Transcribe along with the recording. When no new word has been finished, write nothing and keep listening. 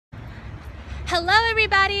Hello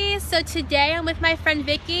everybody! So today I'm with my friend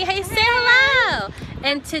Vicki. Hey, say hello!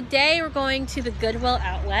 And today we're going to the Goodwll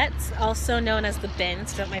outlets, also known as the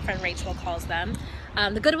bins, what my friend Rachel calls them.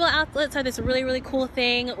 The Goodwll outlets are this really cool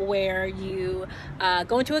thing where you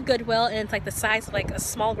go into a Goodwll and it's like the size of like a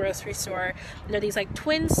small grocery store. And they're these like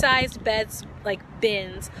twin-sized beds, like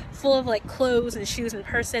bins, full of like clothes and shoes and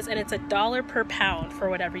purses, and it's $1 per pound for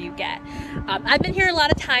whatever you get. I've been here a lot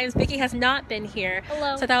of times. Vicki has not been here.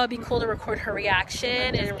 Hello. So that would be cool to record her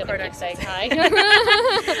reaction and record her saying hi.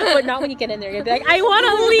 But not when you get in there. You'll be like, I want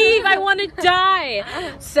to leave. I want to die.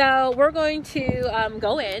 So we're going to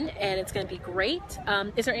go in, and it's going to be great.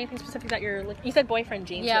 Is there anything specific that you're looking? You said boyfriend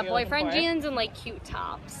jeans. Yeah, boyfriend jeans and like cute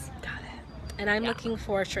tops. Got it. And I'm looking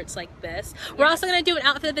for shirts like this. We're also going to do an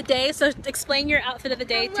outfit of the day, so explain your outfit of the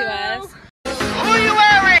day to us. Who are you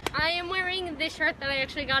wearing? I am wearing this shirt that I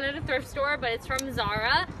actually got at a thrift store, but it's from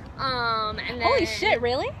Zara. And then, holy shit,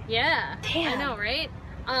 really? Yeah. Damn. I know, right?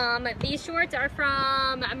 These shorts are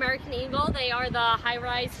from American Eagle. They are the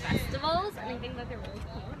high-rise festivals, and I think that they're really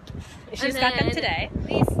cool. She's got them today.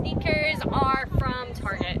 These sneakers are from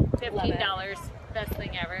Target. $15. Best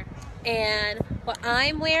thing ever. And what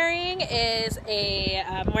I'm wearing is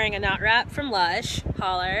I'm wearing a knot wrap from Lush,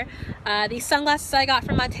 holler. These sunglasses I got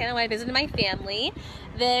from Montana when I visited my family.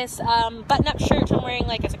 This button-up shirt I'm wearing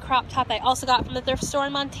like as a crop top I also got from the thrift store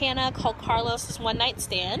in Montana called Carlos's One Night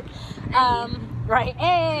Stand. Right,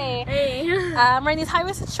 hey! I'm wearing these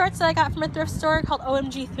high-waisted shorts that I got from a thrift store called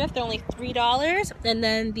OMG Thrift. They're only $3. And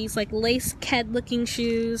then these like lace ked-looking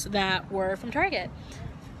shoes that were from Target.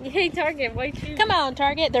 Hey, Target, white shoes. Come on,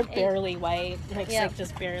 Target. They're barely white. Like, like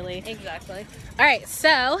just barely. Exactly. Alright,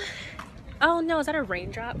 so... Oh no, is that a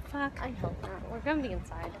raindrop? Fuck. I hope not. We're gonna be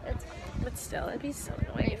inside. It's fine. But still, it'd be so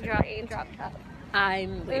annoying. Raindrop top.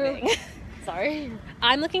 I'm leaving. Sorry.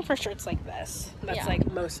 I'm looking for shirts like this. That's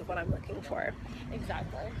like most of what I'm looking for.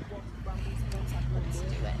 Exactly. Let's do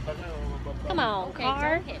it. Come on, okay,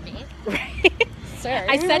 car. Don't hit me. Right. Sir.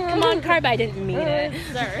 I said come on, car, but I didn't mean it.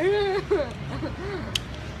 Sir.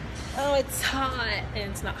 Oh, it's hot. And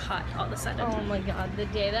it's not hot all of a sudden. Oh my god, the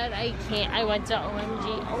day that I went to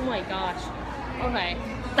OMG. Oh my gosh. Okay.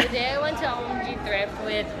 The day I went to OMG Thrift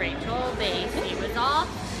with Rachel, the AC was off.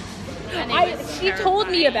 She told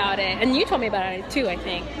me about it, and you told me about it too, I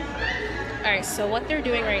think. Alright, so what they're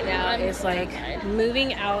doing right now is like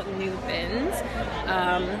moving out new bins.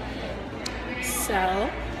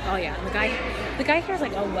 Oh yeah, the guy here is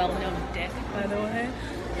like a well-known dick, by the way.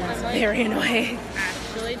 That's very annoying.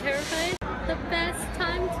 Actually terrified. The best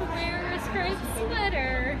time to wear a striped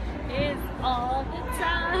sweater is all the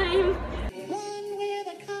time. One with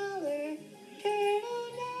a collar,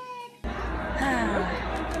 turtleneck.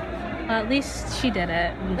 Well, at least she did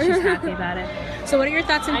it, and she's happy about it. So what are your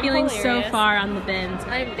thoughts and feelings so far on the bins?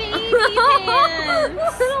 I'm baby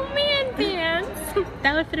pants! Little man pants!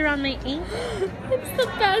 That would fit around my ankle. It's the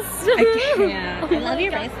best. I can't. I love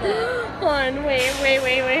your bracelet. Hold on, wait.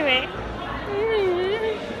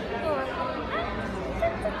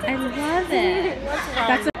 I love it.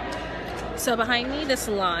 What's wrong? So behind me, this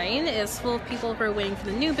line is full of people who are waiting for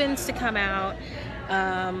the new bins to come out.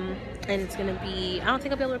 And it's gonna be, I don't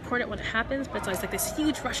think I'll be able to report it when it happens, but it's always like this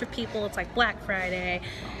huge rush of people. It's like Black Friday.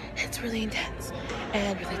 It's really intense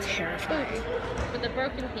and really terrifying. With a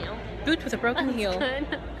broken heel. Boot with a broken heel.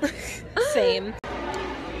 Good. Same.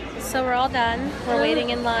 So we're all done. We're waiting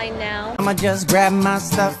in line now. I'ma just grab my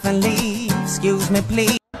stuff and leave. Excuse me,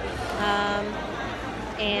 please.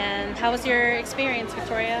 And how was your experience,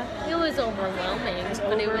 Victoria? It was overwhelming,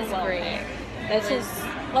 but it was great.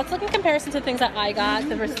 Let's look in comparison to the things that I got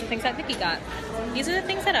versus the things that Vicki got. These are the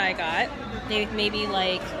things that I got. Maybe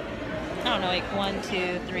like, I don't know, like 1,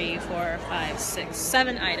 2, 3, 4, 5, 6,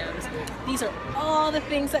 7 items. These are all the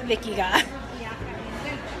things that Vicki got.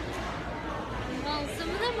 Well, some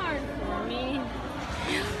of them aren't for me.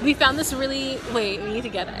 We found this really, wait, we need to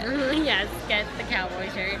get it. Yes, get the cowboy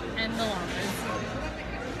shirt and the llamas.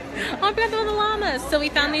 Oh, I forgot about the llamas. So we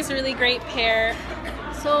found these really great pair.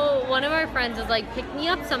 So one of our friends was like, pick me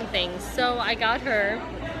up some things. So I got her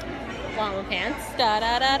llama pants.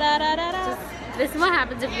 This is what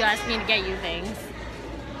happens if you ask me to get you things.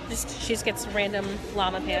 She just gets random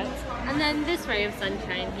llama pants. And then this ray of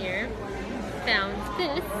sunshine here. Found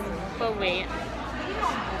this. But wait.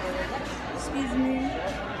 Excuse me.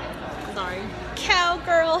 Sorry.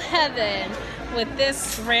 Cowgirl heaven with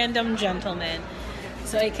this random gentleman.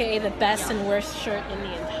 So aka the best and worst shirt in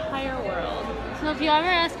the entire world. So if you ever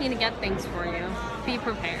ask me to get things for you, be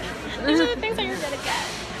prepared. These are the things that you're gonna get.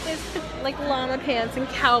 It's like llama pants and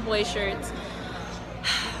cowboy shirts.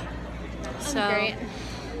 So great.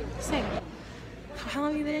 Same. How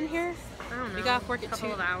long have you been in here? I don't know. We got off work a at couple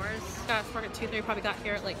 2. of hours. Got off work at 2:30. Probably got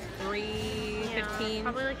here at like 3:15. Yeah,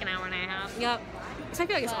 probably like an hour and a half. Yep. So I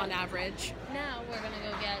feel like it's on average. Now we're gonna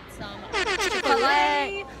go get some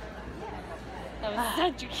Chick-fil-A. That was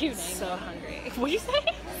such a cute angle. So hungry. What do you say?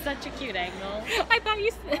 Such a cute angle. I thought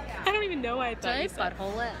you said. I don't even know why I Did thought I you said.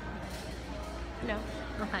 butthole it? No.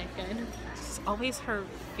 Okay, good. It's always her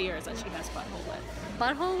fear is that she has butthole lip.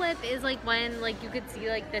 Butthole lip is like when like you could see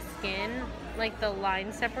like the skin, like the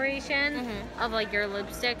line separation of like your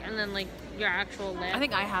lipstick and then like your actual lip. I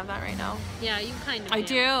think I have that right now. Yeah, you kind of I do.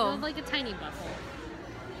 do. You have like a tiny butthole.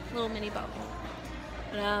 Little mini butthole.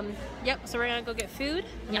 But, yep, so we're gonna go get food,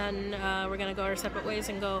 and then we're gonna go our separate ways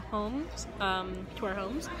and go home, to our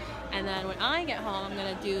homes. And then when I get home, I'm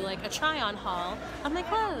gonna do like a try-on haul of my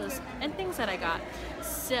clothes and things that I got.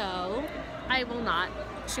 So I will not.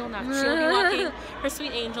 she'll not. She'll be walking her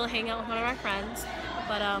sweet angel, hang out with one of our friends.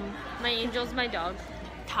 But My angel's my dog.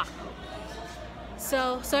 Taco.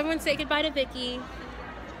 So everyone say goodbye to Vicki.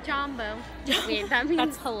 Jumbo. Wait, that means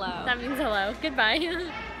That's hello. That means hello. Goodbye.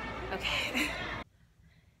 Okay.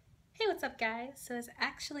 Hey, what's up, guys? So it's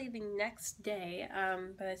actually the next day.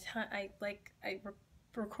 By the time I'm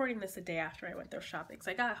recording this the day after I went thrift shopping, because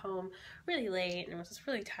I got home really late and was just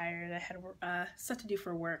really tired. I had stuff to do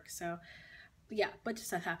for work, so yeah, bunch of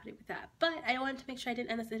stuff happening with that. But I wanted to make sure I didn't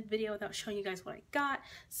end this video without showing you guys what I got.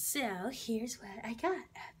 So here's what I got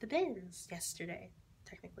at the bins yesterday,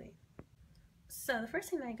 technically. So the first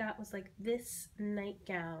thing that I got was like this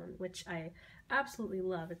nightgown, which I absolutely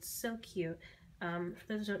love. It's so cute. For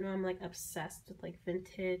those who don't know, I'm like obsessed with like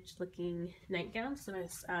vintage looking nightgowns. So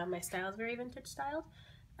my style is very vintage styled.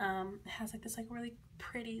 It has like this like really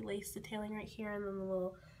pretty lace detailing right here, and then the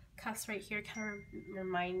little cuffs right here kind of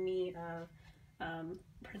remind me of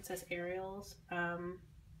Princess Ariel's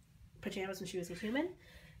pajamas when she was a human.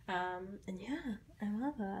 And yeah, I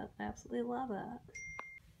love it. I absolutely love it.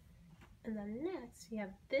 And then next we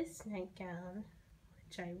have this nightgown,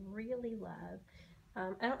 which I really love.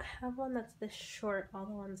 I don't have one that's this short. All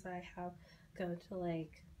the ones that I have go to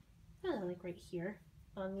like, I don't know, like right here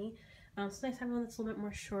on me. So it's nice to have one that's a little bit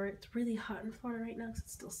more short. It's really hot in Florida right now because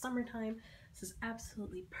it's still summertime. This is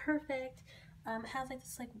absolutely perfect. It has like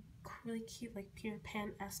this like really cute like Peter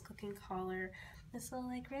Pan-esque looking collar. This little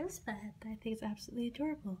like rosebud that I think is absolutely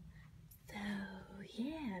adorable. So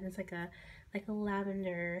yeah, and it's like a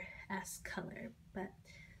lavender-esque color, but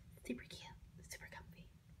super cute, super comfy.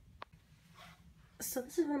 So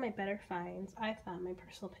this is one of my better finds, I found, my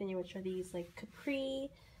personal opinion, which are these like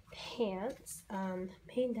capri pants,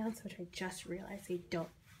 made down so much I just realized they don't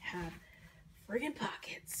have friggin'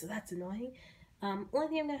 pockets, so that's annoying. Only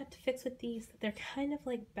thing I'm gonna have to fix with these, they're kind of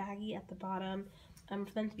like baggy at the bottom.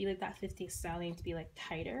 For them to be like that 50s style, they need to be like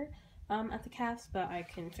tighter at the calves, but I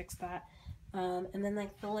can fix that. And then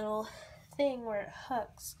like the little thing where it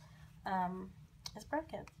hooks is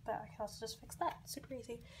broken, but I can also just fix that. Super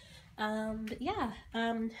easy. But yeah,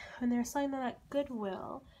 when they were selling them at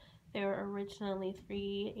Goodwll, they were originally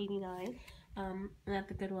 $3.89. And at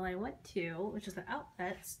the Goodwll I went to, which is the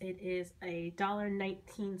outlets, it is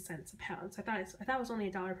 $1.19 a pound. So I thought it was only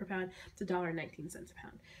 $1 per pound. It's $1.19 a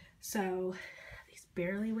pound. So these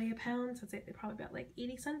barely weigh a pound. So I'd say they're probably about like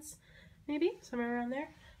 80 cents, maybe somewhere around there.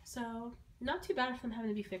 So not too bad for them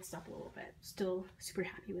having to be fixed up a little bit. Still super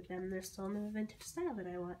happy with them. They're still in the vintage style that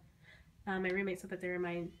I want. My roommate said that they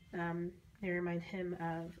remind him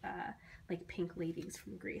of like pink ladies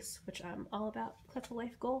from Greece, which I'm all about. That's a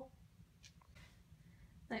life goal.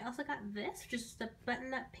 I also got this, which is just a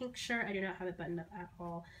button-up pink shirt. I do not have it buttoned up at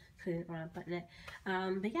all, because I didn't want to button it.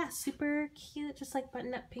 But yeah, super cute, just like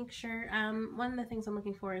button-up pink shirt. One of the things I'm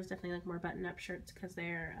looking for is definitely like more button-up shirts, because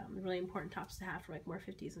they're really important tops to have for like more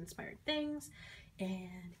 50s inspired things.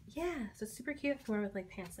 And yeah, so it's super cute. I can wear with like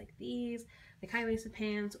pants like these, like high-waisted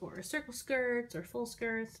pants, or circle skirts, or full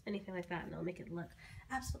skirts, anything like that, and it'll make it look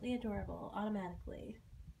absolutely adorable automatically.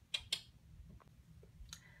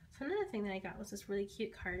 So another thing that I got was this really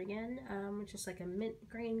cute cardigan, which is like a mint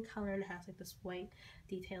green color and has like this white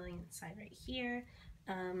detailing inside right here.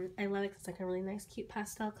 I love it because it's like a really nice cute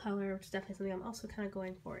pastel color, which is definitely something I'm also kind of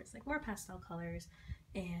going for. It's like more pastel colors,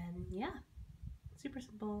 and yeah, super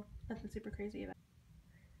simple, nothing super crazy about it.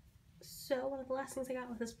 So one of the last things I got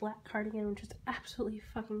was this black cardigan, which is absolutely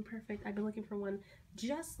fucking perfect. I've been looking for one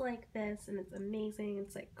just like this, and it's amazing.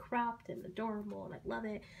 It's like cropped and adorable, and I love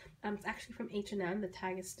it. It's actually from H&M. The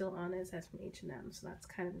tag is still on it. It says from H&M, so that's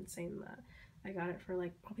kind of insane that I got it for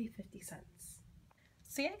like probably 50 cents.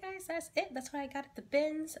 So yeah, guys, that's it. That's what I got at the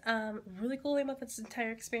bins. Really cool about this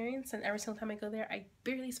entire experience, and every single time I go there, I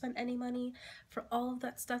barely spend any money. For all of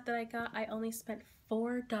that stuff that I got, I only spent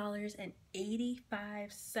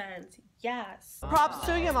 $4.85. Yes. Props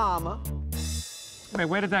to your mama. Wait,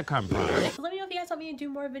 where did that come from? So let me know if you guys want me to do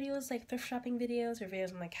more videos like thrift shopping videos or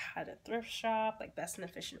videos on like how to thrift shop, like best and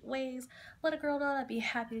efficient ways. Let a girl know, I'd be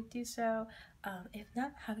happy to do so. If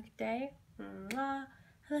not, have a good day. Mwah.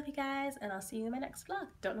 I love you guys, and I'll see you in my next vlog.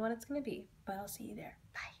 Don't know what it's gonna be, but I'll see you there.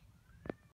 Bye.